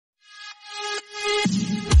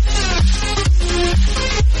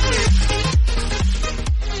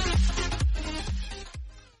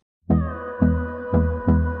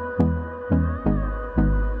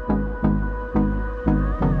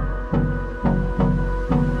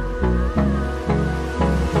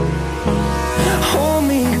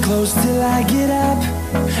close till I get up.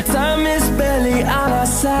 Time is barely on our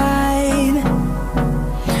side.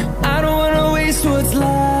 I don't wanna waste what's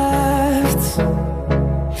left.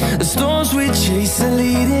 The storms we chase are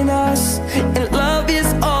leading us, and love is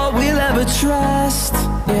all we'll ever trust.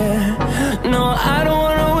 Yeah, no, I don't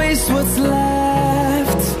wanna waste what's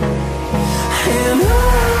left. And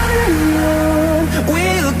on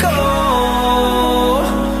we'll go,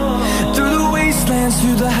 through the wastelands,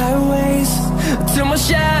 through the highways, till my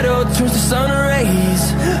shadow turns to sun rays.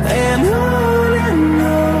 And on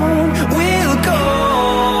we'll go,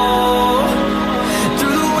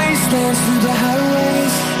 through the wastelands, through the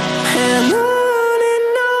highways, and on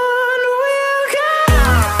we'll go.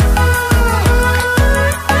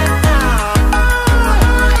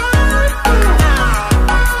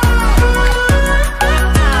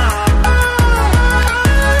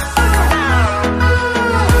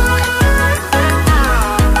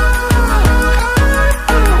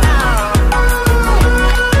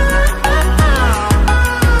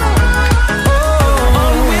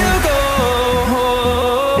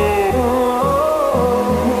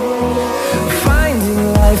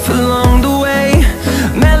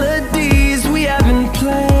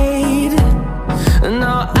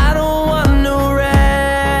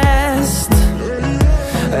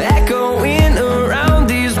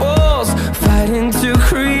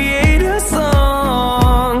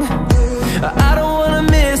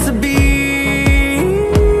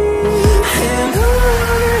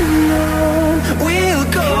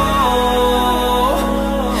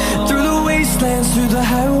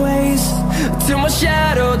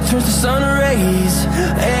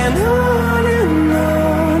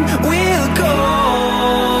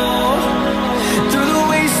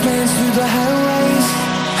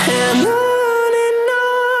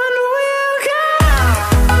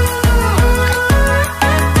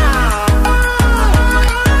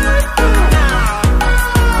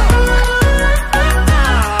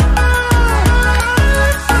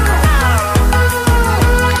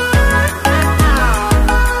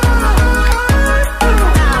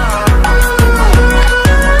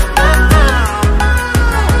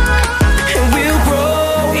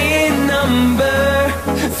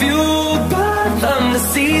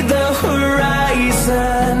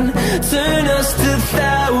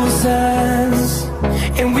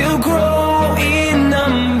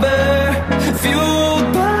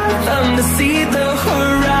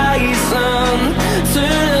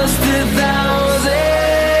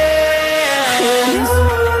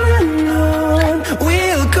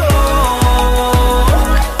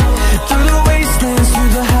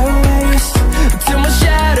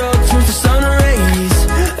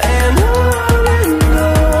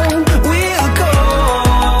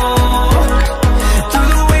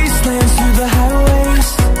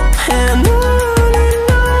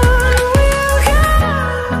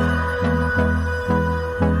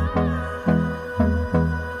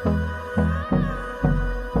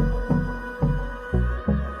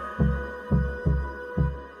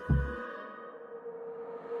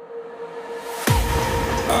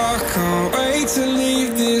 To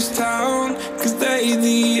leave this town, 'cause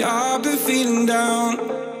lately I've been feeling down.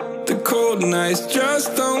 The cold nights just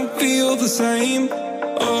don't feel the same.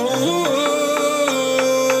 Oh,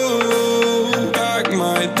 like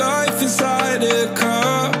my life inside a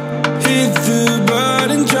car. Hit the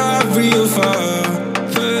button, drive real far.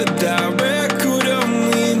 Put that record on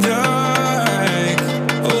me like,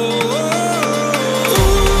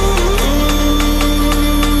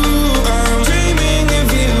 I'm dreaming of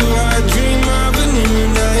you, I dream of a new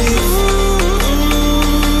life.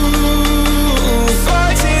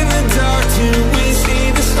 Fighting the dark till we see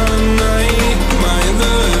the sunlight. My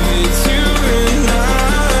love, it's you and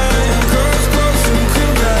I. Close, close and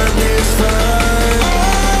cool like this fire.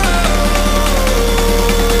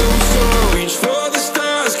 So reach for the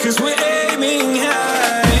stars, 'cause we're aiming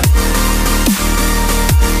high.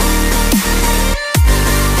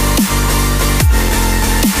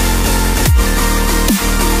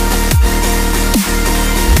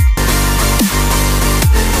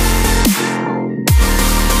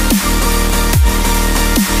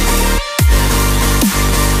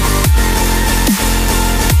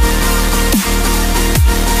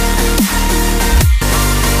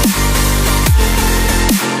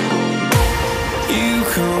 You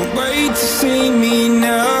can't wait to see me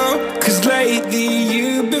now, 'cause lately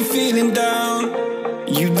you've been feeling down.